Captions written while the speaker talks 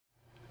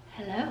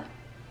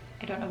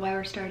I don't know why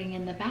we're starting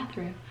in the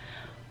bathroom,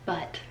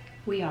 but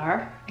we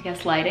are. I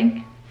guess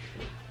lighting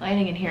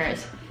in here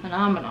is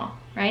phenomenal,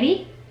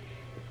 righty?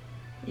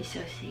 It's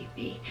so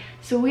sleepy.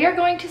 So we are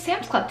going to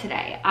Sam's Club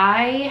today.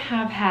 I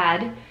have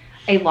had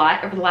a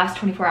lot over the last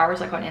 24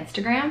 hours, like on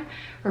Instagram,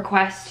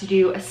 requests to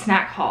do a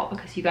snack haul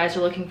because you guys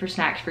are looking for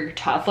snacks for your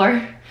toddler.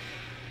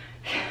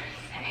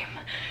 Same.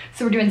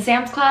 So we're doing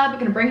Sam's Club. We're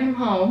gonna bring him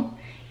home.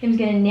 Him's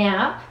gonna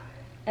nap,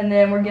 and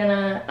then we're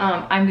gonna,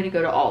 I'm gonna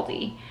go to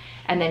Aldi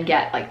and then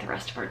get like the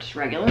rest of our just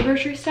regular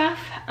grocery stuff.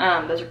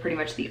 Those are pretty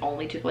much the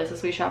only two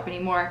places we shop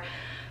anymore.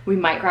 We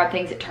might grab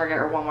things at Target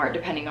or Walmart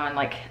depending on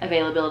like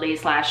availability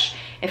slash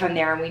if I'm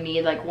there and we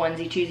need like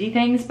onesie twosie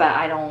things, but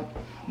I don't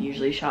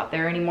usually shop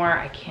there anymore.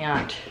 I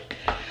can't.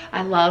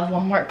 I love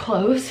Walmart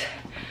clothes,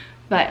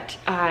 but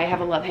I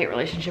have a love-hate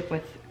relationship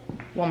with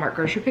Walmart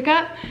grocery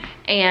pickup,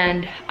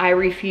 and I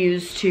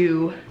refuse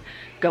to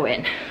go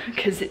in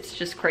because it's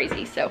just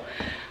crazy. So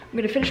I'm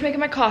gonna finish making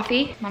my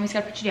coffee. Mommy's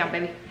gotta put you down,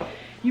 baby.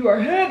 You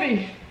are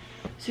heavy.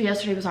 So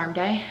yesterday was arm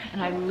day,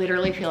 and I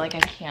literally feel like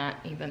I can't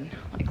even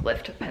like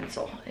lift a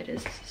pencil. It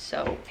is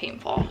so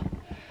painful.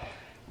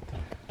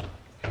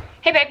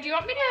 Hey babe, do you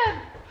want me to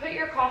put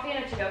your coffee in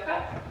a to-go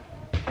cup?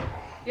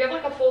 You have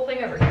like a full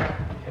thing over here.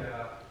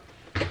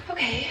 Yeah.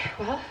 Okay,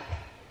 well.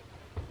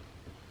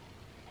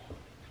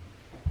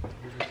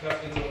 You're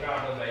disgusting little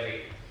goblin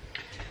baby.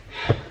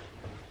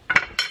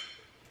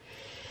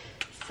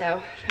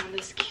 So, found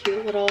this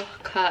cute little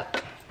cup.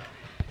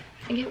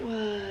 I think it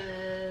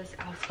was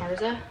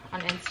Alfarza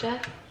on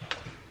Insta.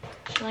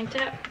 She linked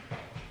it.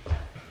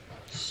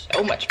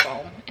 So much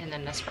foam and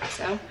then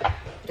Nespresso. But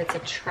it's a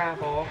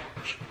travel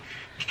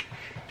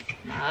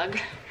mug.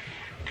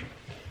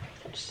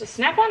 Just a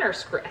snap on or a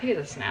screw? I think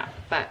it's a snap,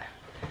 but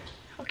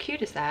how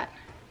cute is that?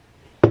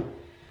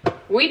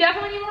 We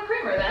definitely need more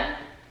creamer then.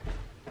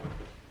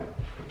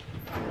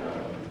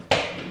 Do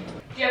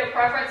you have a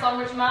preference on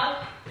which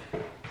mug?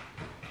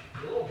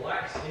 The little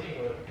black skinny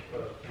one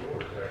was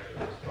yours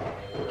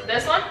actually.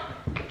 This one?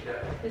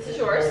 Yeah. This is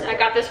yours. I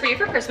got this for you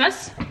for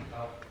Christmas.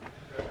 Oh,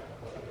 okay.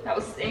 That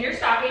was in your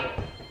stocking.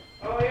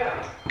 Oh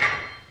yeah.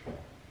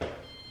 Look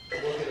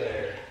at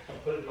there.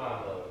 Put it in my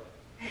mug.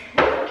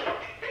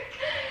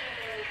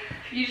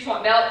 You just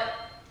want milk?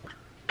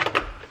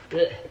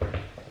 Ugh.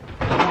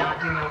 I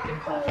cannot do milk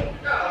and coffee.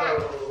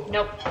 No.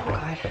 Nope. Oh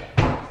God.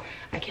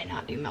 I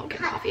cannot do milk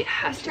and coffee. It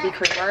has to be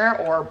creamer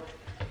or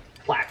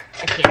black.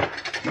 I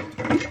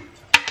can't.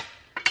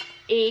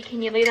 E,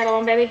 can you leave that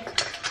alone, baby?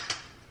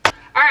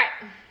 All right.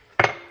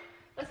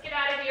 Let's get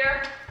out of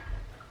here.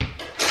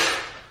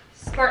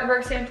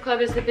 Spartanburg Sam's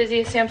Club is the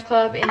busiest Sam's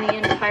Club in the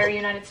entire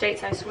United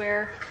States, I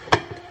swear.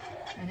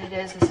 And it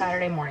is a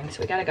Saturday morning,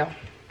 so we gotta go.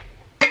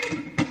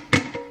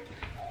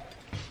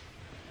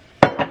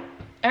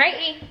 All right,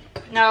 E.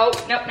 No,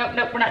 nope, nope,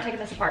 nope. We're not taking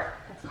this apart.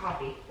 That's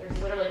coffee. There's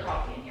literally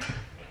coffee in here.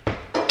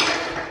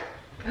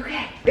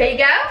 Okay, there you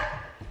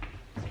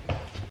go.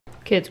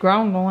 Kids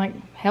grown, don't like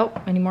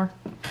help anymore.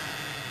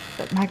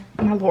 But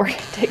my lord, it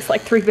takes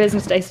like 3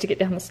 business days to get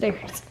down the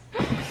stairs.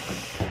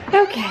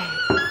 Okay.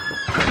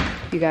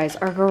 You guys,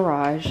 our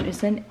garage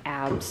is an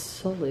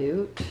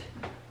absolute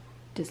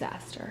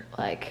disaster.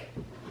 Like,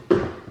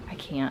 I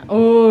can't.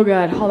 Oh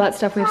God, all that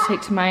stuff we have to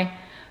take to my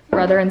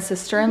brother and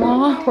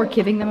sister-in-law. We're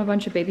giving them a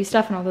bunch of baby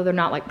stuff, and although they're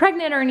not like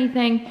pregnant or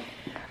anything,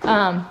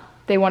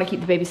 they want to keep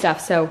the baby stuff.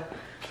 So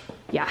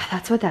yeah,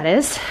 that's what that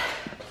is.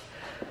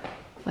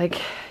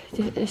 Like,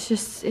 it's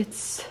just,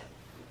 it's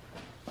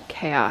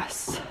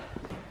chaos.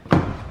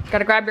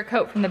 Gotta grab your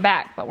coat from the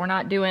back, but we're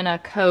not doing a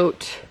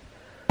coat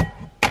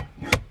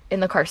in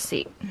the car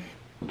seat.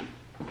 Gotta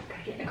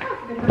get in the car.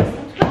 We're gonna go to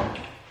Sam's Club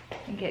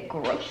and get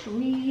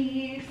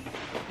groceries.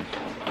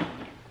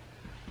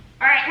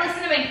 All right,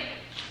 listen to me.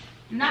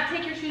 Do not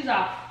take your shoes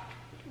off.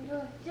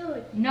 No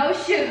shoes. No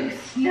shoes.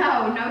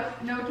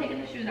 No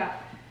taking the shoes off.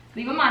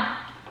 Leave them on.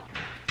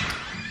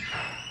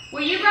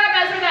 Will you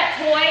grab Ezra that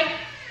toy?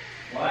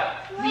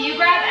 What? Will you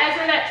grab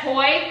Ezra that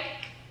toy?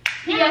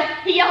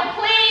 He yelled,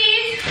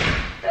 please.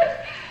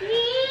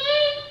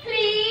 Please,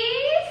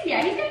 please.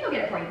 Yeah, he's gonna go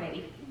get it for you,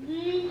 baby.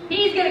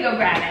 He's gonna go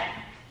grab it.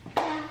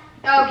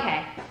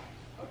 Okay.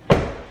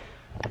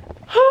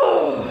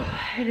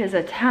 It is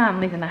a time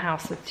leaving the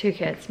house with 2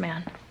 kids,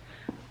 man.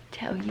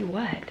 Tell you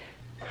what,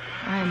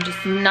 I am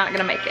just not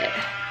gonna make it.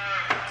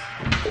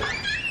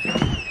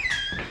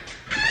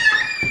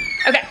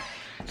 Okay,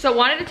 so I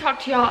wanted to talk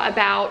to y'all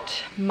about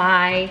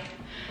my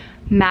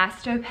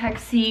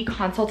mastopexy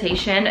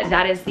consultation.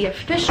 That is the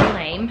official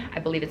name, I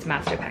believe it's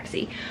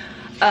mastopexy,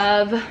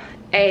 of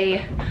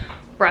a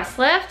breast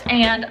lift.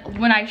 And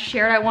when I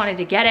shared I wanted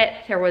to get it,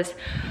 there was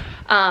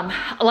a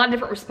lot of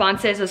different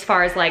responses as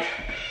far as like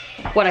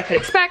what I could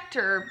expect,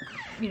 or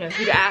you know,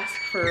 who to ask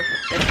for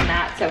this and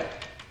that. So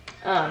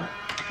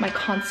my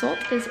consult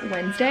is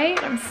Wednesday.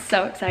 I'm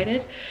so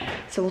excited.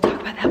 So we'll talk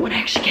about that when I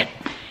actually get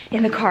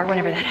in the car,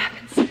 whenever that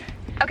happens.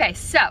 Okay,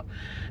 so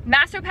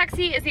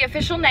mastopexy is the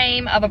official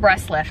name of a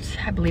breast lift.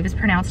 I believe it's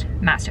pronounced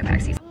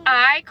mastopexy.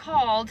 I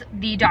called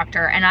the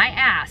doctor and I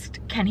asked,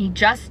 can he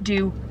just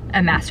do a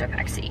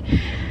mastopexy?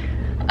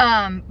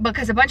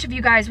 because a bunch of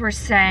you guys were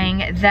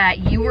saying that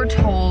you were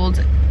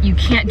told you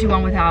can't do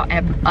one without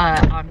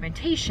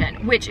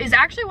augmentation, which is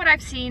actually what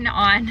I've seen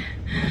on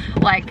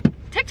like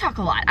TikTok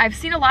a lot. I've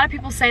seen a lot of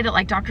people say that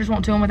like doctors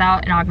won't do them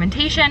without an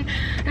augmentation.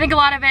 I think a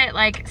lot of it,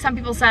 like some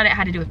people said it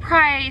had to do with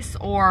price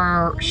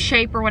or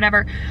shape or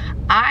whatever.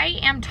 I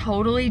am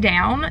totally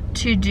down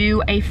to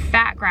do a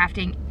fat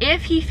grafting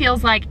if he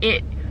feels like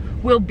it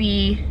will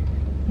be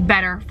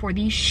better for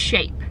the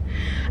shape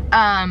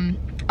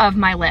of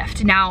my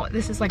lift. Now,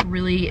 this is like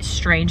really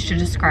strange to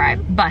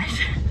describe, but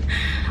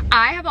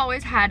I have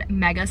always had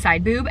mega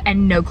side boob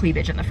and no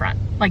cleavage in the front,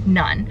 like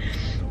none.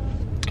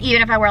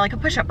 Even if I wear like a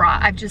push-up bra,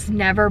 I've just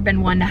never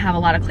been one to have a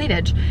lot of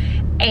cleavage.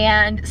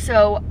 And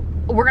so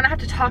we're gonna have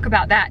to talk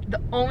about that.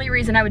 The only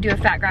reason I would do a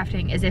fat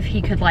grafting is if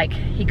he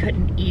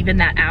couldn't even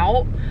that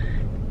out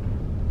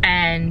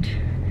and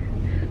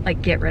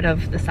like get rid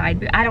of the side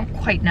boob. I don't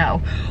quite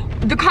know.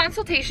 The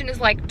consultation is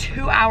like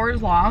 2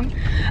 hours long.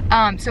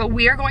 So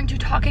we are going to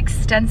talk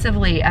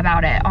extensively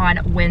about it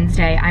on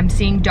Wednesday. I'm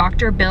seeing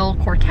Dr. Bill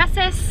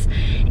Kortesis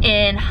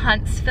in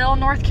Huntsville,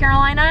 North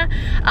Carolina.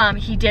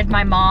 He did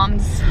my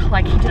mom's,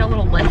 like he did a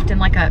little lift and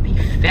like he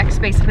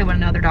fixed basically what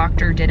another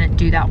doctor didn't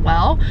do that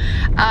well.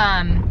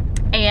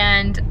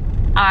 And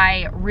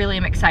I really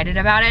am excited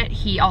about it.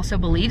 He also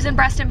believes in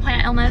breast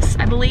implant illness,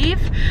 I believe,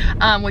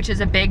 which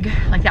is a big,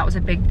 like that was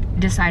a big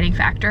deciding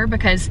factor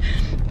because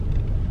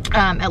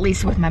at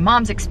least with my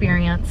mom's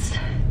experience,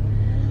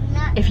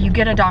 if you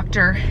get a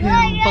doctor who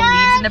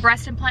believes in the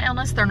breast implant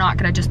illness, they're not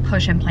gonna just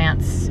push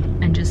implants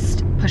and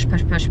just push,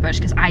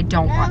 because I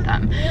don't want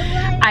them.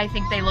 I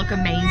think they look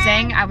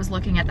amazing. I was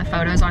looking at the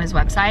photos on his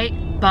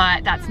website,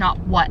 but that's not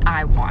what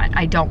I want.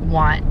 I don't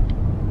want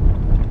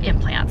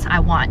implants. I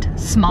want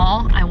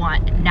small, I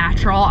want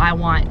natural, I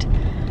want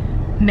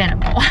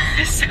minimal.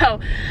 So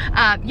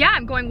yeah,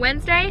 I'm going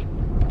Wednesday.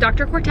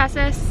 Dr.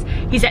 Kortesis,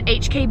 he's at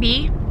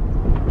HKB.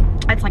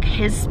 It's like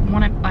his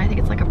one, I think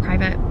it's like a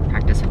private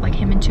practice with like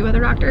him and 2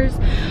 other doctors.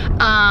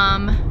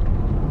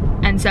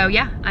 And so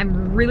yeah,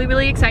 I'm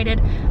really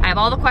excited. I have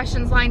all the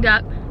questions lined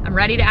up. I'm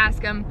ready to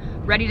ask him,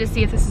 ready to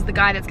see if this is the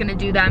guy that's gonna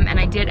do them. And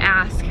I did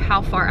ask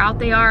how far out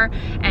they are,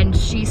 and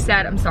she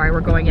said, I'm sorry,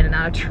 we're going in and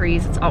out of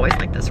trees. It's always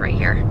like this right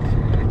here.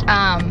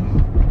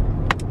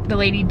 The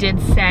lady did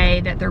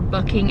say that they're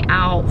booking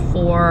out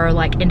for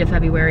like end of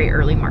February,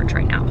 early March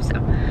right now. So,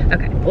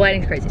 okay, the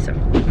lighting's crazy, so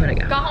I'm gonna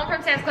go. Got home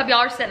from Sam's Club. Y'all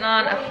are sitting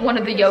on one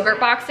of the yogurt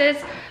boxes.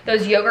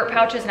 Those yogurt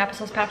pouches and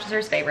applesauce pouches are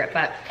his favorite,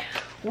 but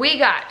we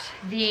got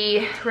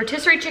the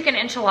rotisserie chicken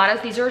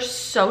enchiladas. These are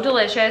so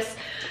delicious.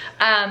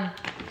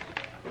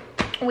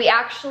 We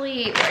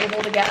actually were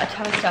able to get a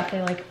ton of stuff.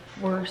 They like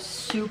were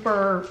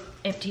super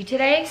empty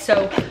today,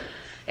 so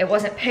it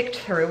wasn't picked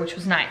through, which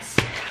was nice.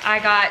 I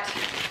got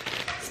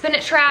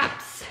spinach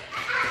wraps.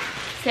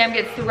 Sam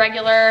gets the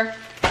regular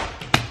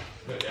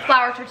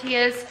flour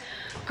tortillas.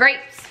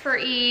 Grapes for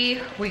E.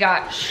 We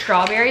got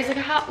strawberries. Look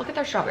at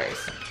their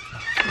strawberries.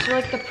 These are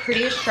like the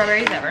prettiest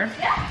strawberries ever.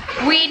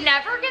 We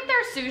never get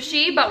their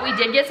sushi, but we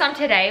did get some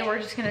today. We're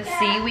just gonna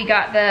see. We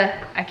got the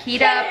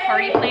Akita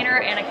party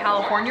planner and a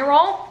California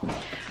roll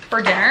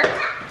for dinner.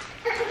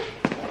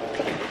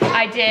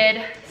 I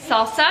did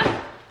salsa.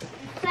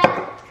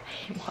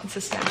 He wants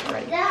a snack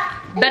already.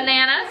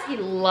 Bananas. He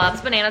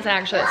loves bananas, and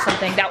actually that's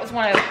something, that was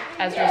one of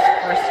Ezra's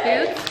first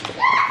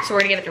foods. So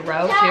we're gonna give it to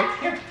Ro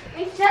too.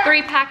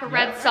 3-pack of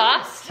red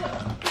sauce.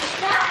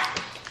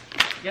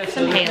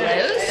 Some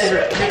halos.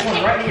 There's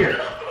one right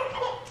here.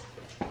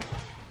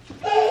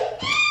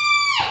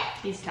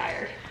 He's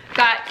tired.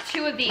 Got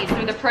 2 of these.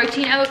 They're the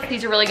protein oats.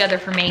 These are really good. They're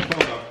for me.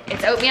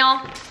 It's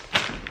oatmeal.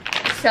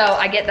 So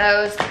I get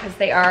those because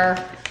they are,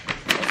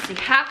 let's see,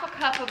 half a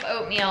cup of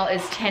oatmeal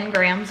is 10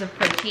 grams of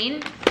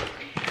protein.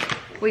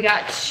 We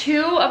got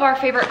 2 of our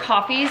favorite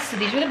coffees. So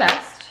these are the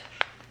best,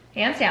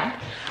 hands down.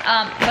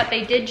 But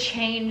they did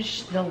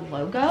change the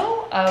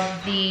logo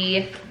of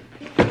the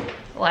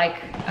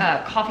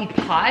coffee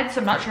pods. So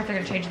I'm not sure if they're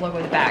gonna change the logo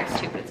of the bags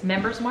too, but it's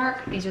Members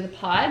Mark. These are the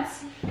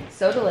pods.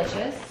 So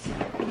delicious.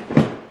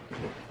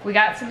 We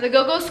got some of the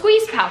Go-Go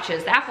Squeeze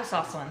pouches, the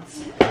applesauce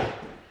ones.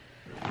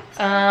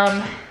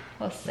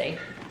 Let's see.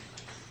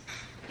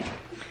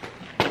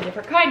 A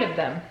different kind of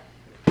them.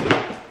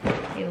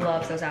 He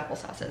loves those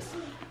applesauces.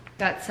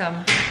 Got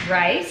some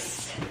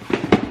rice.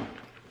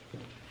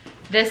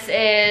 This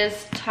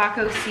is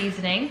taco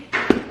seasoning.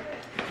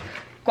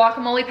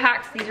 Guacamole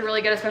packs, these are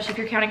really good, especially if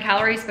you're counting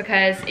calories,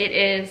 because it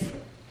is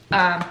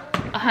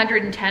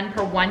 110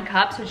 per 1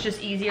 cup, so it's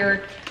just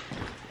easier.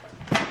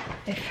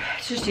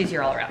 It's just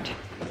easier all around.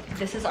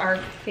 This is our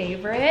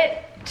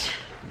favorite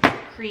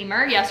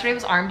creamer. Yesterday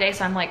was arm day,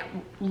 so I'm like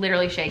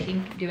literally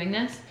shaking doing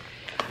this.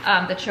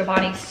 The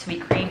Chobani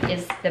sweet cream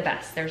is the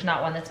best. There's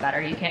not one that's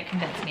better. You can't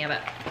convince me of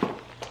it.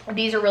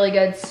 These are really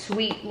good,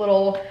 sweet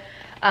little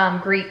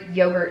Greek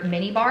yogurt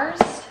mini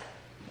bars.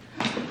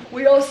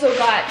 We also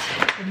got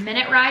the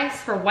minute rice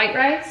for white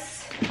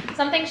rice.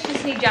 Some things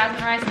just need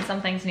jasmine rice and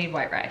some things need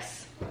white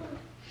rice.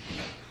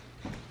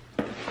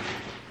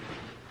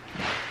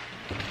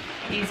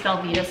 These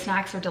Velveeta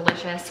snacks are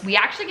delicious. We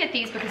actually get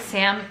these because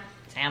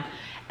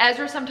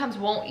Ezra sometimes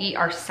won't eat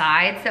our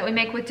sides that we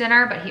make with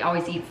dinner, but he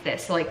always eats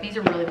this. So like these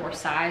are really more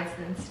sides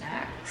than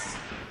snacks.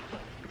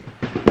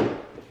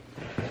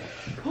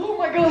 Oh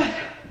my God.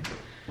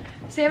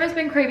 Sam has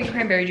been craving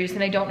cranberry juice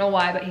and I don't know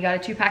why, but he got a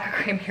 2-pack of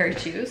cranberry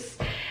juice.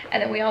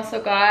 And then we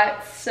also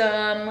got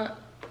some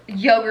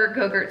yogurt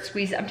Go-Gurt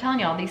squeeze. I'm telling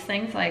y'all, these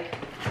things, like,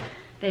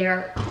 they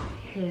are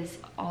his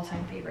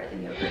all-time favorite, the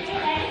yogurts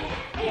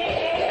are.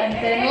 And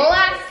then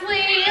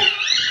lastly,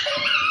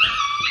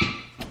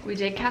 we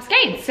did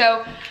Cascade.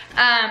 So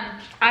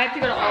I have to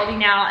go to Aldi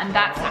now, and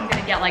that's, I'm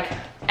gonna get like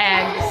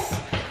eggs,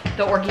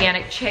 the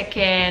organic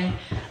chicken,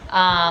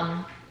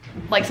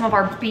 like some of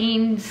our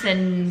beans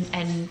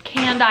and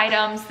canned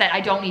items that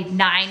I don't need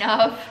 9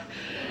 of.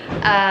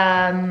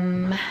 I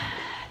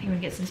think we're gonna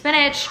get some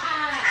spinach,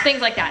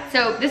 things like that.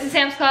 So this is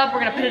Sam's Club, we're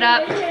gonna put it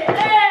up.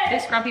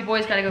 This grumpy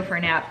boy's gotta go for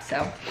a nap.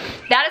 So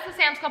that is the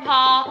Sam's Club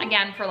haul,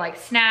 again, for like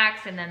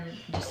snacks and then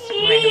just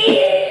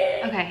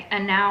random. Okay,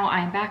 and now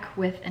I'm back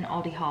with an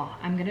Aldi haul.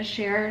 I'm gonna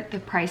share the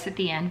price at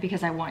the end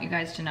because I want you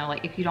guys to know,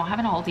 like, if you don't have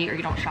an Aldi or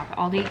you don't shop at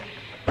Aldi,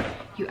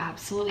 you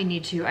absolutely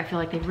need to. I feel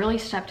like they've really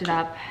stepped it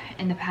up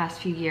in the past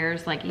few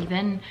years. Like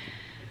even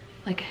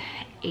like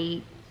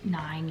 8-9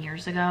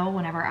 years ago,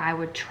 whenever I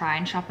would try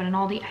and shop at an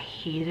Aldi, I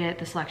hated it.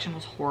 The selection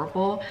was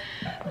horrible.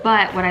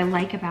 But what I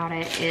like about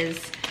it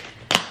is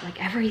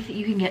like everything,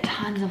 you can get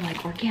tons of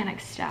like organic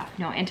stuff.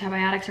 No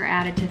antibiotics are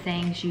added to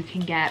things. You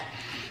can get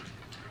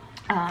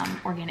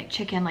organic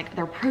chicken, like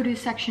their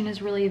produce section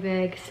is really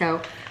big.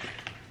 So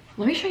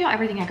let me show you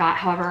everything I got.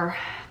 However,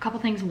 a couple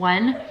things.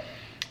 One,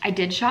 I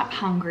did shop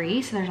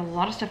hungry, so there's a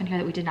lot of stuff in here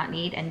that we did not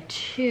need. And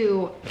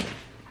 2,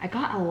 I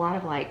got a lot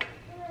of like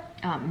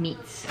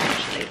meats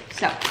actually.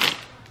 So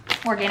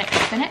organic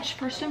spinach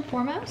first and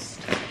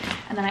foremost.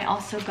 And then I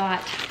also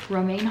got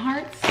romaine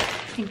hearts.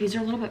 I think these are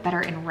a little bit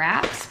better in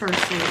wraps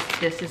versus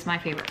this is my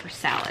favorite for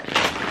salad.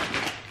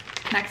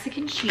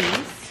 Mexican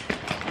cheese.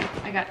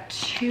 I got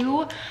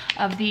 2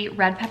 of the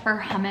red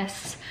pepper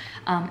hummus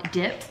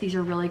dips. These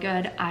are really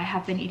good. I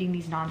have been eating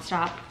these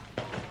nonstop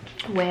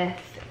with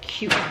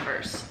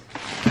cucumbers.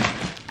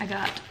 I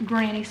got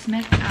Granny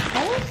Smith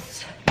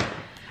apples.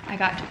 I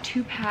got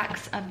 2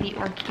 packs of the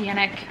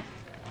organic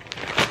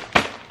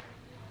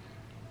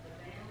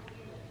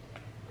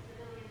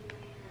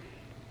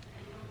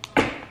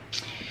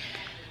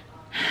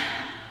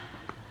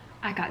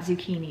I got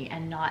zucchini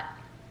and not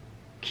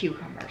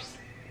cucumbers.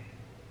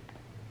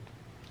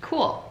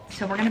 Cool.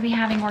 So we're gonna be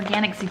having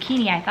organic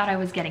zucchini. I thought I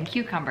was getting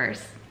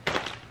cucumbers.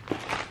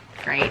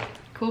 Great.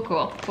 Cool,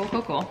 cool, cool,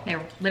 cool, cool.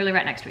 They're literally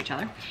right next to each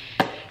other.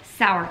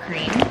 Sour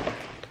cream.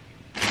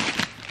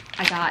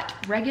 I got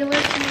regular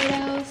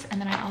tomatoes, and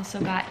then I also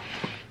got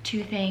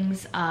 2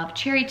 things of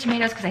cherry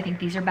tomatoes because I think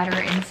these are better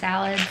in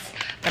salads,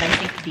 but I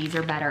think these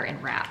are better in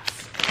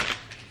wraps.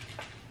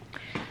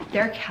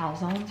 Their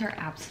calzones are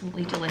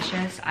absolutely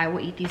delicious. I will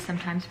eat these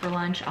sometimes for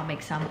lunch. I'll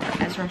make some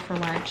for Ezra for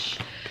lunch.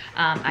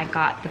 I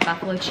got the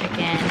buffalo chicken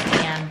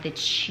and the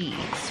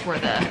cheese were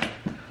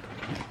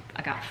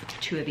I got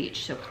 2 of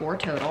each, so 4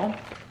 total.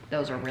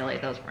 Those were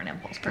an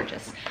impulse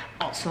purchase.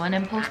 Also an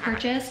impulse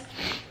purchase,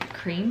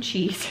 cream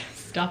cheese,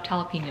 stuffed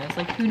jalapenos.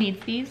 Like, who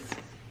needs these?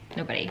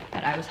 Nobody,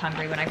 but I was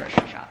hungry when I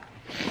grocery shopped.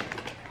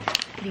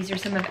 These are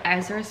some of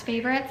Ezra's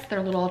favorites.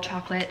 They're little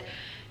chocolate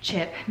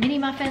chip mini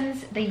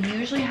muffins. They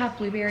usually have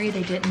blueberry.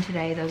 They didn't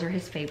today. Those are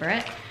his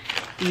favorite.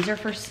 These are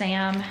for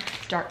Sam,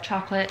 dark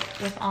chocolate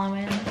with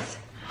almonds.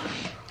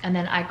 And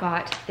then I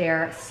got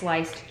their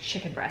sliced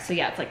chicken breast. So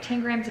yeah, it's like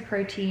 10 grams of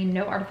protein,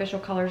 no artificial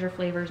colors or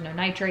flavors, no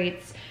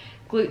nitrates,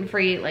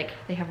 gluten-free. Like,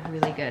 they have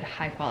really good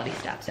high quality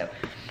stuff. So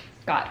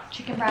got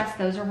chicken breast.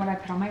 Those are what I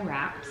put on my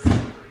wraps.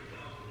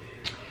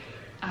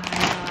 I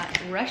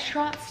got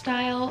restaurant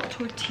style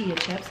tortilla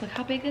chips. Look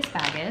how big this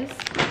bag is.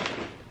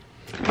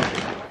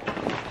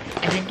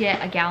 I did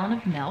get a gallon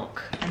of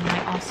milk, and then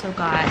I also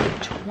got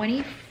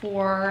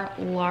 24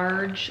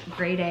 large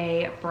grade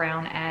A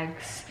brown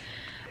eggs.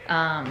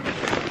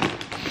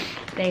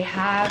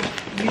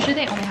 Usually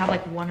they only have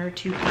like 1 or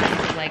 2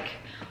 kinds of like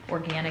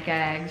organic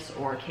eggs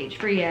or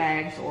cage-free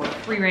eggs or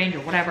free range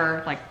or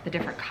whatever, like the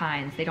different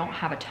kinds. They don't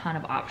have a ton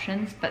of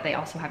options, but they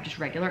also have just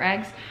regular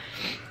eggs.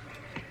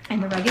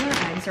 And the regular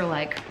eggs are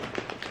like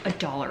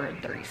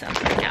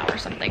 $1.30 right now or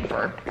something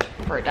for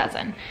a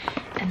dozen.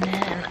 And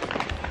then,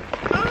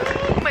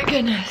 oh my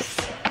goodness.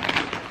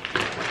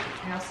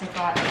 I also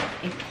got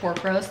a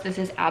pork roast. This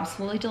is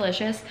absolutely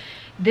delicious.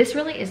 This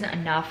really isn't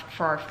enough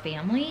for our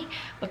family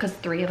because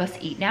 3 of us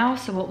eat now.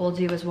 So what we'll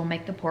do is we'll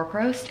make the pork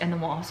roast and then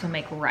we'll also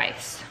make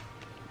rice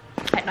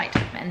at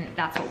nighttime. And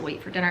that's what we'll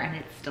eat for dinner, and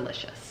it's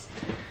delicious.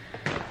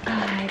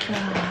 I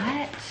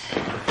got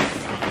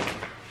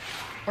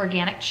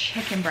organic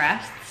chicken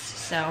breasts.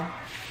 So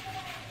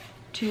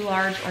 2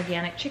 large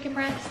organic chicken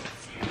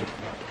breasts.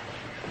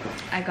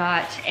 I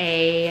got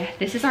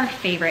this is our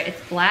favorite.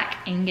 It's Black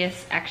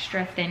Angus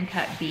extra thin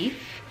cut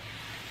beef.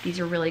 These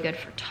are really good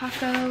for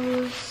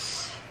tacos.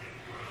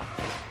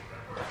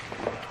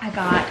 I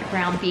got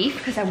ground beef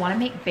because I want to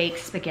make baked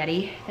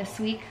spaghetti this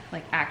week,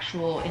 like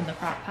actual in the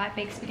crock pot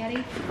baked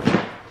spaghetti.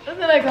 And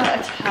then I got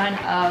a ton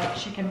of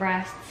chicken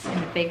breasts in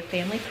the big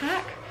family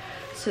pack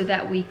so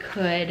that we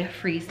could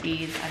freeze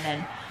these and then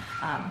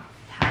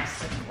have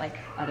some like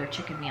other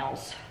chicken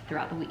meals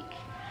throughout the week.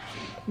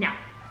 Now,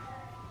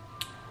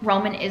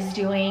 Roman is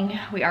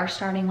we are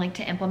starting like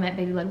to implement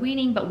baby led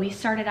weaning, but we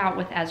started out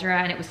with Ezra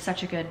and it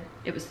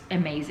was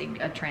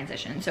amazing a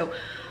transition. So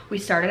we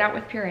started out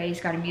with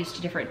purees, got him used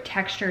to different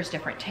textures,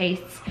 different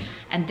tastes,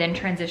 and then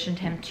transitioned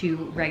him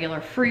to regular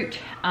fruit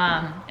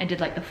and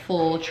did like the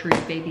full true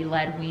baby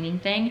led weaning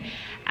thing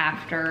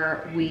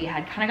after we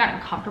had kind of gotten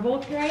comfortable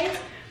with purees.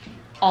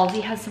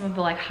 Aldi has some of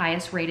the like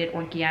highest rated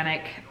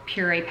organic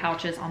puree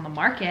pouches on the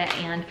market,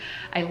 and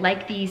I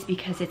like these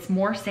because it's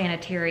more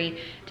sanitary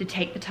to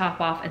take the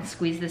top off and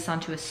squeeze this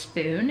onto a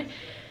spoon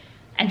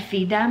and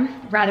feed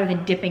them rather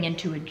than dipping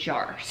into a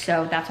jar.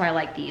 So that's why I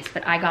like these,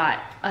 but I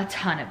got a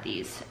ton of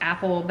these.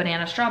 Apple,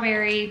 banana,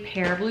 strawberry,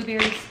 pear,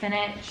 blueberry,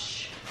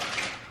 spinach,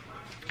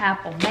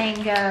 apple,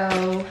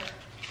 mango.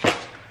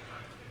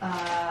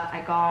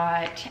 I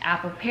got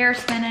apple, pear,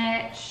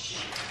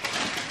 spinach.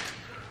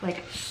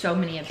 Like so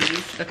many of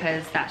these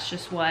because that's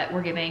just what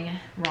we're giving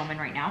Roman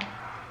right now.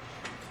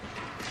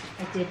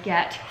 I did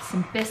get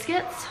some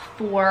biscuits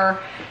for,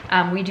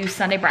 we do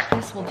Sunday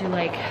breakfast. We'll do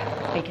like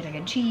bacon, egg,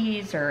 and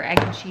cheese or egg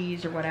and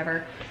cheese or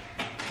whatever.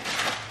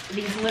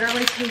 These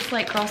literally taste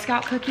like Girl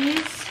Scout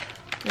cookies.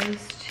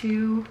 Those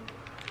two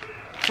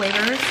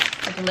flavors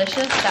are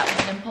delicious. That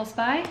was an impulse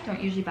buy. Don't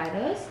usually buy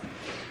those.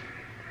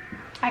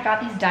 I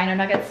got these dino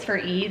nuggets for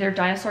E. They're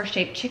dinosaur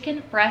shaped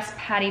chicken breast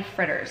patty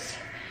fritters.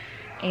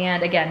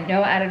 And again,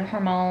 no added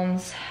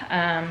hormones.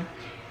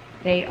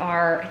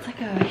 It's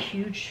like a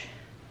huge,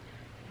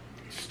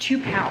 it's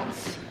 2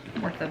 pounds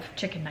worth of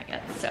chicken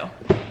nuggets. So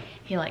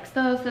he likes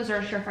those. Those are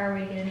a surefire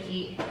way to get him to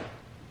eat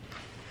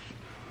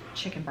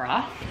chicken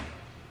broth.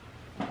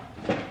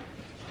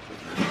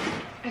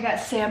 I got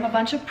Sam a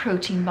bunch of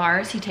protein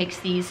bars. He takes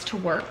these to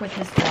work with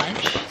his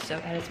lunch. So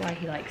that is why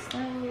he likes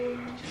those.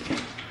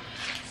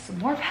 Some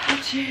more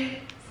pouches.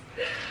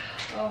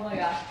 Oh my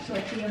gosh, so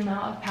like the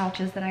amount of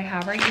pouches that I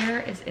have right here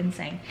is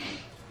insane.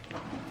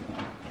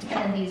 And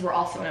then these were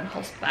also an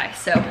impulse buy.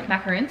 So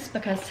macaroons,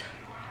 because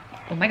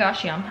oh my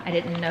gosh, yum. I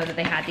didn't know that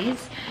they had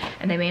these,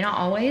 and they may not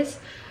always,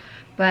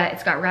 but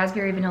it's got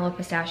raspberry, vanilla,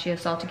 pistachio,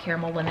 salted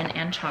caramel, lemon,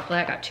 and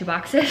chocolate. I got 2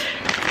 boxes.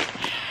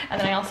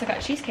 And then I also got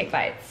cheesecake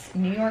bites,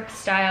 New York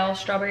style,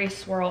 strawberry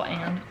swirl,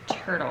 and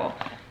turtle.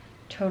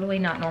 Totally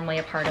not normally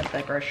a part of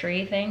the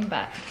grocery thing,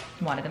 but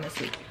wanted them this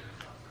week.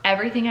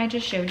 Everything I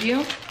just showed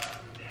you,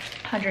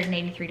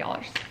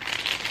 $183.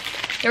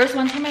 There was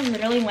one time I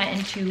literally went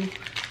into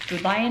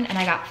Food Lion and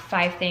I got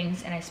 5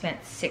 things and I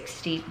spent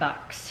 60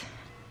 bucks.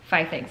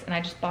 5 things, and I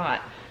just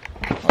bought,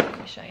 hold on, let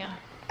me show you.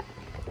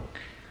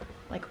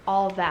 Like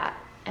all of that.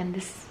 And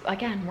this,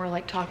 again, we're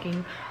like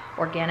talking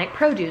organic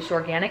produce,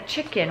 organic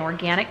chicken,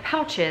 organic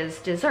pouches,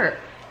 dessert,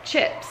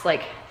 chips,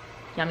 like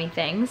yummy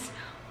things.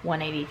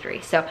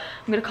 $183. So I'm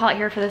gonna call it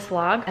here for this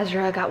vlog.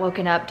 Ezra got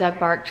woken up. Doug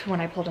barked when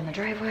I pulled in the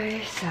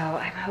driveway, so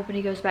I'm hoping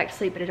he goes back to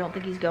sleep, but I don't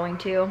think he's going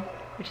to,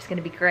 which is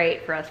gonna be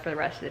great for us for the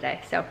rest of the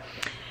day. So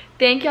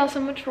thank y'all so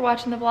much for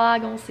watching the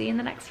vlog, and we'll see you in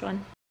the next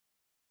one.